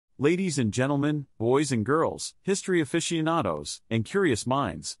Ladies and gentlemen, boys and girls, history aficionados, and curious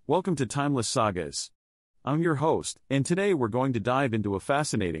minds, welcome to Timeless Sagas. I'm your host, and today we're going to dive into a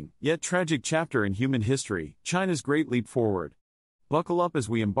fascinating, yet tragic chapter in human history, China's Great Leap Forward. Buckle up as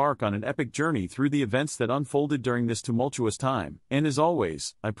we embark on an epic journey through the events that unfolded during this tumultuous time, and as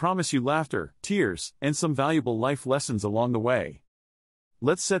always, I promise you laughter, tears, and some valuable life lessons along the way.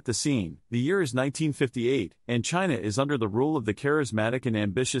 Let's set the scene. The year is 1958, and China is under the rule of the charismatic and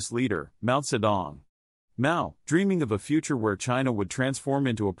ambitious leader, Mao Zedong. Mao, dreaming of a future where China would transform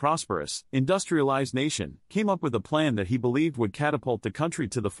into a prosperous, industrialized nation, came up with a plan that he believed would catapult the country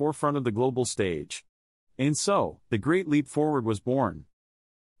to the forefront of the global stage. And so, the Great Leap Forward was born.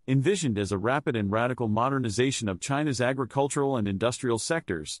 Envisioned as a rapid and radical modernization of China's agricultural and industrial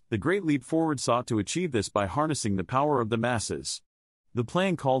sectors, the Great Leap Forward sought to achieve this by harnessing the power of the masses. The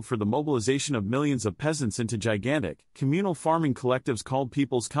plan called for the mobilization of millions of peasants into gigantic, communal farming collectives called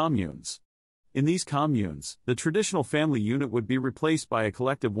people's communes. In these communes, the traditional family unit would be replaced by a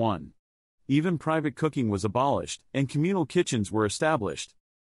collective one. Even private cooking was abolished, and communal kitchens were established.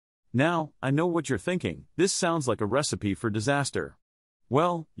 Now, I know what you're thinking, this sounds like a recipe for disaster.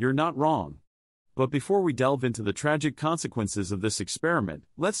 Well, you're not wrong. But before we delve into the tragic consequences of this experiment,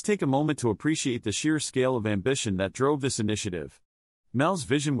 let's take a moment to appreciate the sheer scale of ambition that drove this initiative. Mao's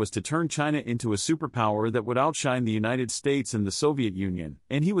vision was to turn China into a superpower that would outshine the United States and the Soviet Union,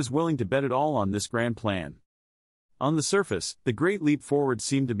 and he was willing to bet it all on this grand plan. On the surface, the Great Leap Forward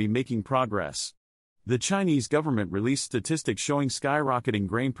seemed to be making progress. The Chinese government released statistics showing skyrocketing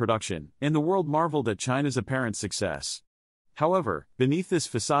grain production, and the world marveled at China's apparent success. However, beneath this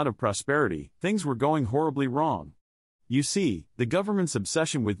facade of prosperity, things were going horribly wrong. You see, the government's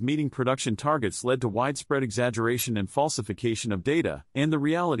obsession with meeting production targets led to widespread exaggeration and falsification of data, and the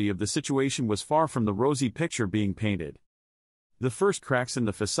reality of the situation was far from the rosy picture being painted. The first cracks in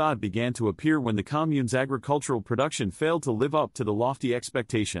the facade began to appear when the commune's agricultural production failed to live up to the lofty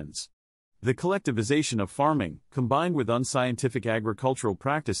expectations. The collectivization of farming, combined with unscientific agricultural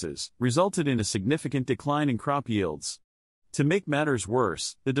practices, resulted in a significant decline in crop yields. To make matters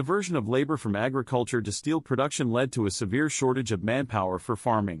worse, the diversion of labor from agriculture to steel production led to a severe shortage of manpower for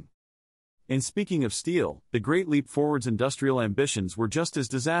farming. And speaking of steel, the Great Leap Forward's industrial ambitions were just as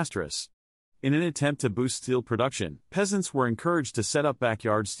disastrous. In an attempt to boost steel production, peasants were encouraged to set up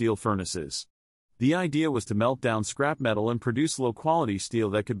backyard steel furnaces. The idea was to melt down scrap metal and produce low-quality steel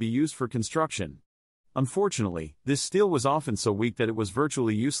that could be used for construction. Unfortunately, this steel was often so weak that it was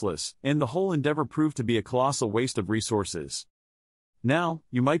virtually useless, and the whole endeavor proved to be a colossal waste of resources. Now,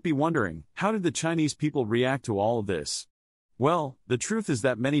 you might be wondering, how did the Chinese people react to all of this? Well, the truth is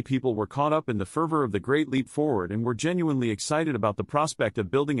that many people were caught up in the fervor of the Great Leap Forward and were genuinely excited about the prospect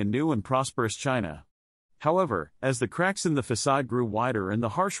of building a new and prosperous China. However, as the cracks in the facade grew wider and the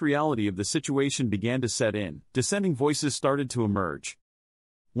harsh reality of the situation began to set in, dissenting voices started to emerge.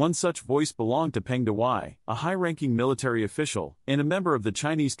 One such voice belonged to Peng Dehuai, a high-ranking military official, and a member of the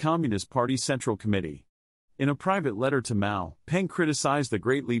Chinese Communist Party's Central Committee. In a private letter to Mao, Peng criticized the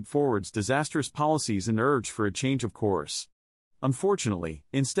Great Leap Forward's disastrous policies and urged for a change of course. Unfortunately,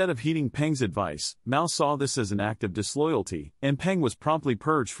 instead of heeding Peng's advice, Mao saw this as an act of disloyalty, and Peng was promptly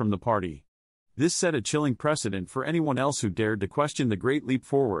purged from the party. This set a chilling precedent for anyone else who dared to question the Great Leap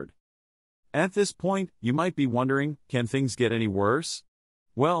Forward. At this point, you might be wondering, can things get any worse?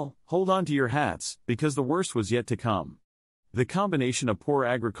 Well, hold on to your hats, because the worst was yet to come. The combination of poor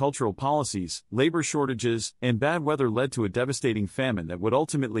agricultural policies, labor shortages, and bad weather led to a devastating famine that would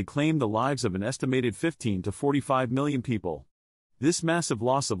ultimately claim the lives of an estimated 15 to 45 million people. This massive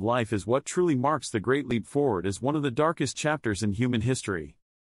loss of life is what truly marks the Great Leap Forward as one of the darkest chapters in human history.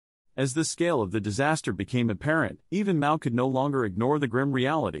 As the scale of the disaster became apparent, even Mao could no longer ignore the grim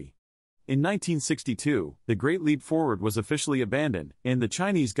reality. In 1962, the Great Leap Forward was officially abandoned, and the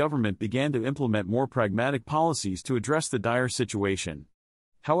Chinese government began to implement more pragmatic policies to address the dire situation.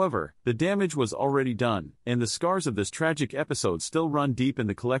 However, the damage was already done, and the scars of this tragic episode still run deep in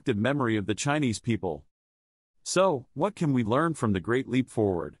the collective memory of the Chinese people. So, what can we learn from the Great Leap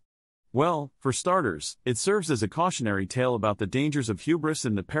Forward? Well, for starters, it serves as a cautionary tale about the dangers of hubris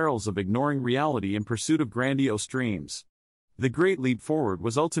and the perils of ignoring reality in pursuit of grandiose dreams. The Great Leap Forward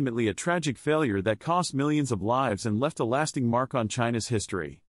was ultimately a tragic failure that cost millions of lives and left a lasting mark on China's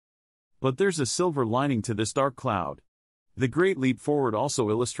history. But there's a silver lining to this dark cloud. The Great Leap Forward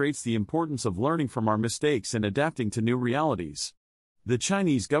also illustrates the importance of learning from our mistakes and adapting to new realities. The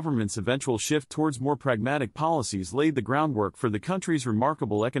Chinese government's eventual shift towards more pragmatic policies laid the groundwork for the country's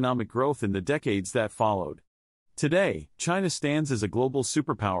remarkable economic growth in the decades that followed. Today, China stands as a global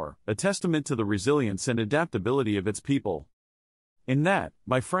superpower, a testament to the resilience and adaptability of its people. And that,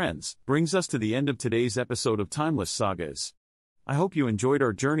 my friends, brings us to the end of today's episode of Timeless Sagas. I hope you enjoyed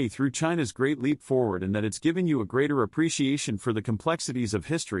our journey through China's Great Leap Forward and that it's given you a greater appreciation for the complexities of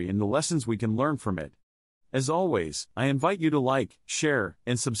history and the lessons we can learn from it. As always, I invite you to like, share,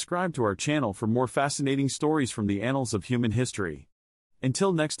 and subscribe to our channel for more fascinating stories from the annals of human history.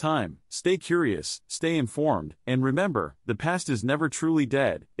 Until next time, stay curious, stay informed, and remember, the past is never truly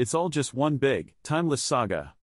dead, it's all just one big, timeless saga.